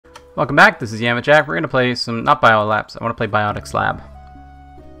Welcome back, this is Yamajac. We're going to play some, not Biolabs, I want to play Biotics Lab.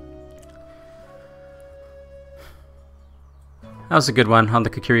 That was a good one on the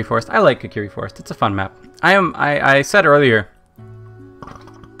Kakiri Forest. I like Kakiri Forest, it's a fun map. I said earlier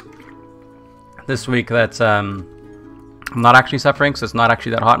this week that I'm not actually suffering, so it's not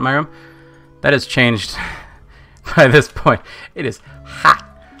actually that hot in my room. That has changed by this point. It is hot.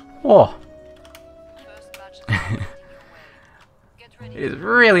 Oh. It is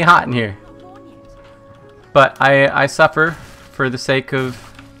really hot in here, but I suffer for the sake of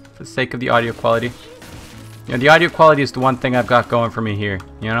the audio quality. You know, the audio quality is the one thing I've got going for me here.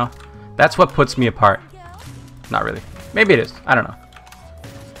 You know, that's what puts me apart. Not really. Maybe it is. I don't know.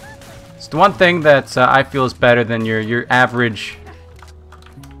 It's the one thing that I feel is better than your average.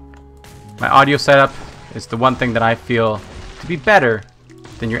 My audio setup is the one thing that I feel to be better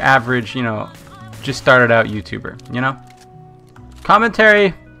than your average, you know, just started out YouTuber. You know.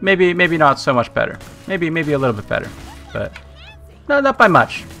 Commentary, maybe not so much better. Maybe a little bit better, but no, not by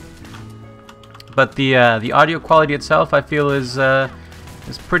much. But the audio quality itself, I feel, is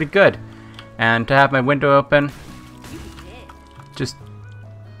pretty good. And to have my window open, just,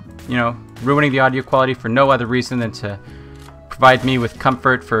 you know, ruining the audio quality for no other reason than to provide me with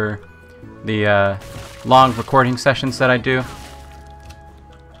comfort for the long recording sessions that I do.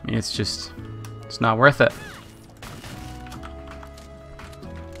 I mean, it's not worth it.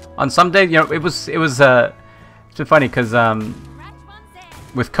 On some days, you know, it's been funny because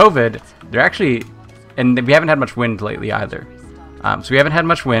with COVID, they're actually, and we haven't had much wind lately either. So we haven't had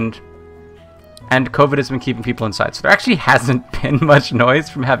much wind, and COVID has been keeping people inside. So there actually hasn't been much noise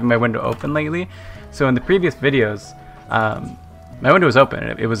from having my window open lately. So in the previous videos, my window was open,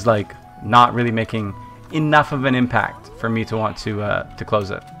 and it was like not really making enough of an impact for me to want to close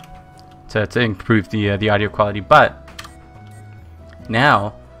it to improve the audio quality. But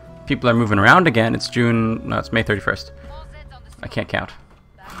now people are moving around again. It's June, no, it's May 31st. I can't count.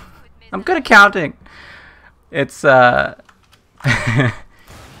 I'm good at counting. It's you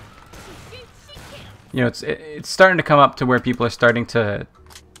know, it's starting to come up to where people are starting to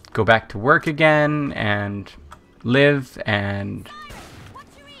go back to work again and live, and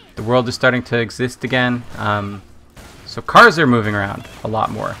the world is starting to exist again. So cars are moving around a lot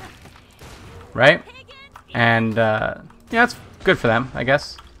more, right? And yeah, it's good for them, I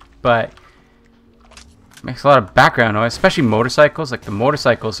guess. But it makes a lot of background noise, especially motorcycles. Like, the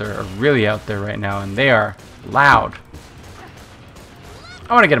motorcycles are really out there right now, and they are loud.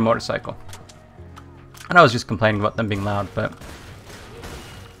 I want to get a motorcycle. I know I was just complaining about them being loud, but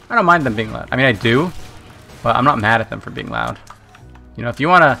I don't mind them being loud. I mean, I do, but I'm not mad at them for being loud. You know, if you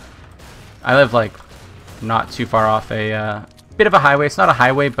want to, I live like not too far off a bit of a highway. It's not a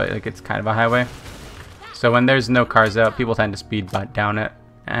highway, but like it's kind of a highway. So when there's no cars out, people tend to speed down it.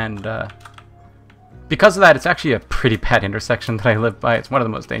 And because of that, it's actually a pretty bad intersection that I live by. It's one of the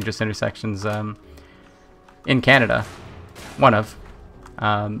most dangerous intersections in Canada. One of.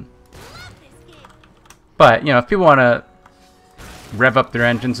 But, you know, if people want to rev up their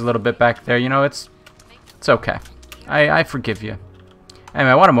engines a little bit back there, you know, it's okay. I forgive you.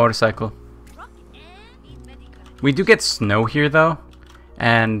 Anyway, I want a motorcycle. We do get snow here, though.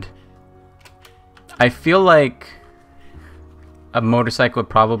 And I feel like a motorcycle would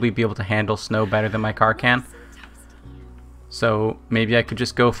probably be able to handle snow better than my car can. So maybe I could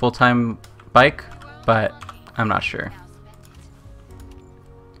just go full-time bike, but I'm not sure.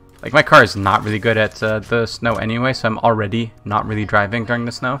 Like, my car is not really good at the snow anyway, so I'm already not really driving during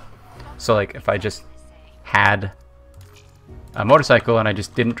the snow. So like, if I just had a motorcycle and I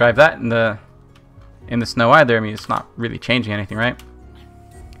just didn't drive that in the snow either, I mean, it's not really changing anything, right?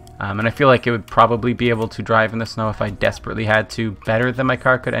 And I feel like it would probably be able to drive in the snow if I desperately had to, better than my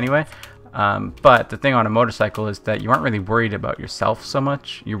car could anyway. But the thing on a motorcycle is that you aren't really worried about yourself so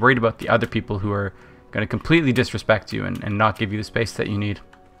much. You're worried about the other people who are going to completely disrespect you and not give you the space that you need.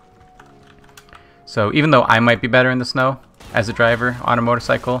 So even though I might be better in the snow as a driver on a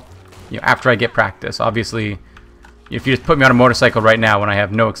motorcycle, you know, after I get practice, obviously, if you just put me on a motorcycle right now when I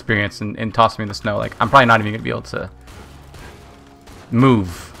have no experience and toss me in the snow, like, I'm probably not even going to be able to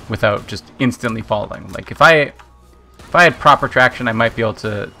move without just instantly falling. Like, if I had proper traction, I might be able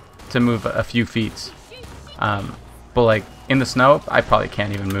to move a few feet. But like in the snow, I probably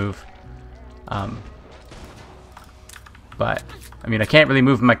can't even move. But I mean, I can't really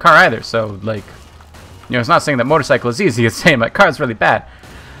move in my car either. So like, you know, it's not saying that motorcycle is easy. It's saying my car is really bad.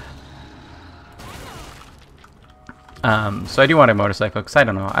 So I do want a motorcycle because I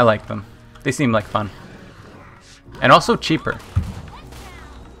don't know, I like them. They seem like fun. And also cheaper.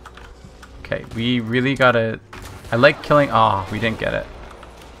 Okay, we really gotta... I like killing... Oh, we didn't get it.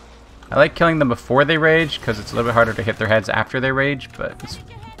 I like killing them before they rage because it's a little bit harder to hit their heads after they rage, but it's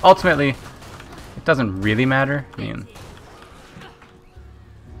ultimately, it doesn't really matter. I mean,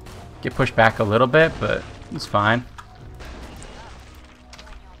 get pushed back a little bit, but it's fine.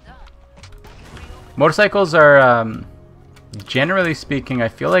 Motorcycles are, generally speaking, I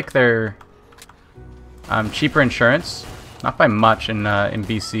feel like they're cheaper insurance. Not by much in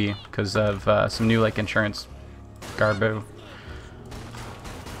BC because of some new like insurance garbo.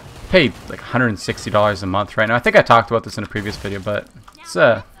 Pay like $160 a month right now. I think I talked about this in a previous video, but it's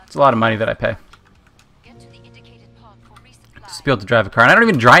a lot of money that I pay. Just to be able to drive a car, and I don't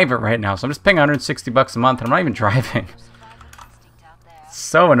even drive it right now, so I'm just paying 160 bucks a month, and I'm not even driving. It's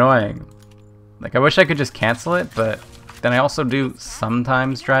so annoying. Like I wish I could just cancel it, but then I also do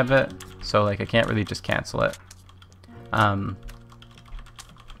sometimes drive it, so like I can't really just cancel it. But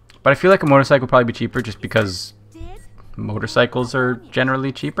I feel like a motorcycle would probably be cheaper just because motorcycles are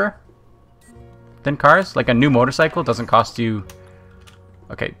generally cheaper than cars. Like a new motorcycle doesn't cost you...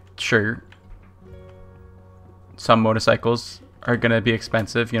 Okay, sure. Some motorcycles are going to be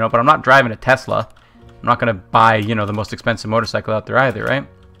expensive, you know, but I'm not driving a Tesla. I'm not going to buy, you know, the most expensive motorcycle out there either, right?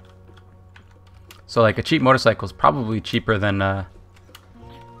 So like a cheap motorcycle is probably cheaper than a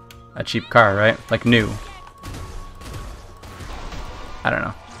cheap car, right? Like new. I don't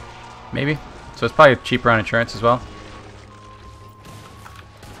know. Maybe. So it's probably cheaper on insurance as well.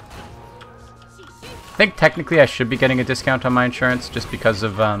 I think technically I should be getting a discount on my insurance just because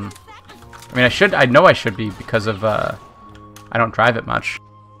of, I mean I know I should be because of, I don't drive it much.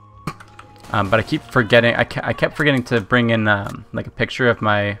 But I keep forgetting, I kept forgetting to bring in, like a picture of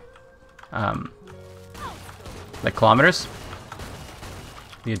my, like kilometers.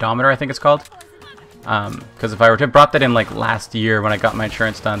 The odometer, I think it's called. Because if I were to have brought that in like last year when I got my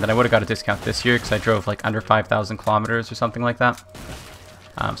insurance done, then I would have got a discount this year because I drove like under 5,000 kilometers or something like that.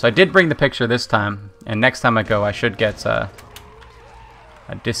 So I did bring the picture this time, and next time I go I should get a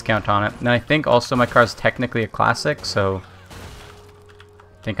discount on it. And I think also my car is technically a classic, so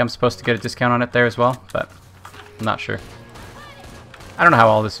I think I'm supposed to get a discount on it there as well, but I'm not sure. I don't know how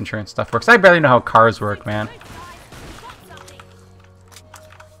all this insurance stuff works. I barely know how cars work, man.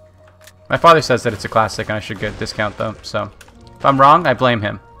 My father says that it's a classic and I should get a discount though, so if I'm wrong, I blame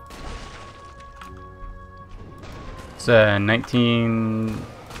him. It's a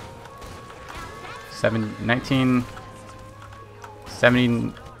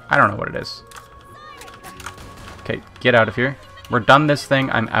 1970, I don't know what it is. Okay, get out of here. We're done this thing,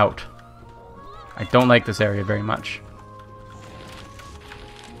 I'm out. I don't like this area very much.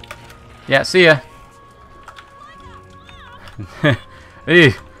 Yeah, see ya.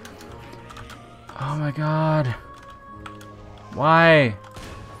 Ew. Oh my god. Why?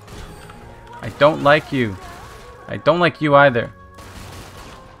 I don't like you. I don't like you either.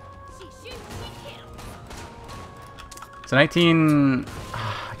 It's a 19...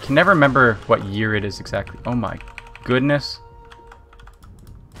 I can never remember what year it is exactly. Oh my goodness.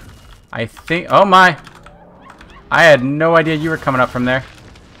 I think... Oh my! I had no idea you were coming up from there.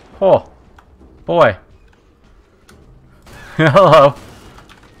 Oh. Boy. Hello.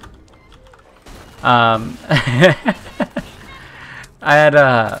 I had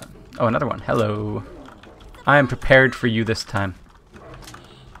oh, another one. Hello. I am prepared for you this time.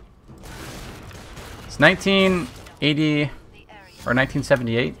 It's 1980 or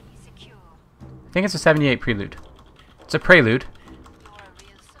 1978. I think it's a 78 prelude. It's a prelude.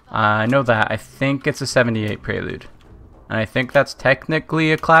 I know that. I think it's a 78 prelude. And I think that's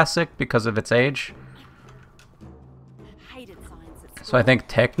technically a classic because of its age. So I think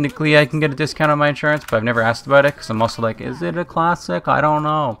technically I can get a discount on my insurance, but I've never asked about it because I'm also like, is it a classic? I don't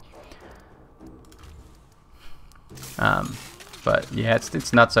know. But yeah,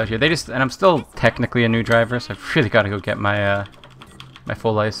 it's nuts out here. They just, and I'm still technically a new driver, so I've really got to go get my my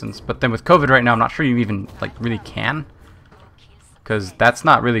full license. But then with COVID right now, I'm not sure you even like really can, because that's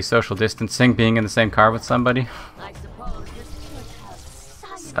not really social distancing, being in the same car with somebody.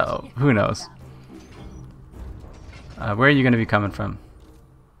 So who knows? Where are you going to be coming from?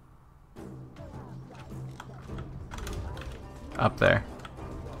 Up there.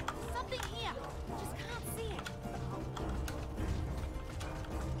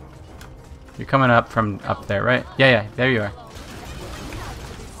 You're coming up from up there, right? Yeah, there you are.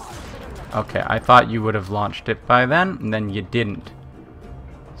 Okay, I thought you would have launched it by then, and then you didn't.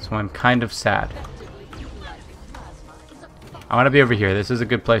 So I'm kind of sad. I want to be over here. This is a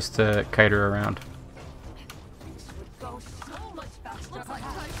good place to kiter around.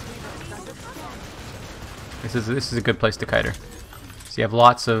 This is a good place to kiter. So you have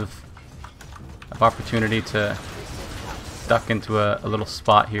lots of opportunity to duck into a little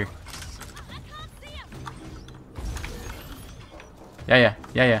spot here.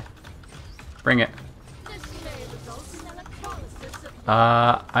 Yeah. Bring it.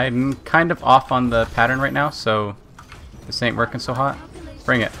 I'm kind of off on the pattern right now, so this ain't working so hot.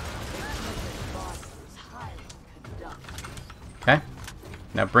 Bring it. Okay.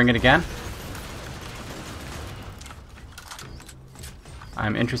 Now bring it again.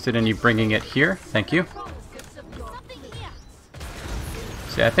 I'm interested in you bringing it here. Thank you.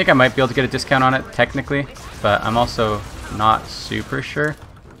 See, I think I might be able to get a discount on it, technically, but I'm also not super sure.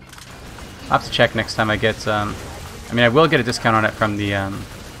 I'll have to check next time I get, I mean, I will get a discount on it from the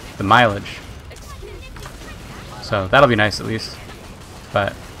mileage. So that'll be nice at least.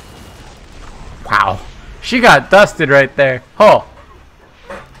 But, wow. She got dusted right there. Oh!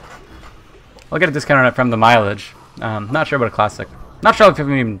 I'll get a discount on it from the mileage. Not sure about a classic. Not sure if I'll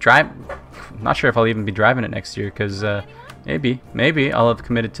even drive. Not sure if I'll even be driving it next year, because maybe I'll have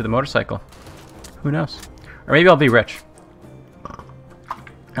committed to the motorcycle. Who knows? Or maybe I'll be rich.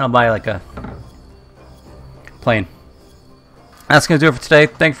 And I'll buy like a plane. That's gonna do it for today.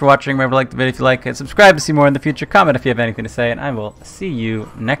 Thanks for watching. Remember to like the video if you like it. Subscribe to see more in the future. Comment if you have anything to say, and I will see you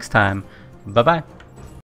next time. Bye bye.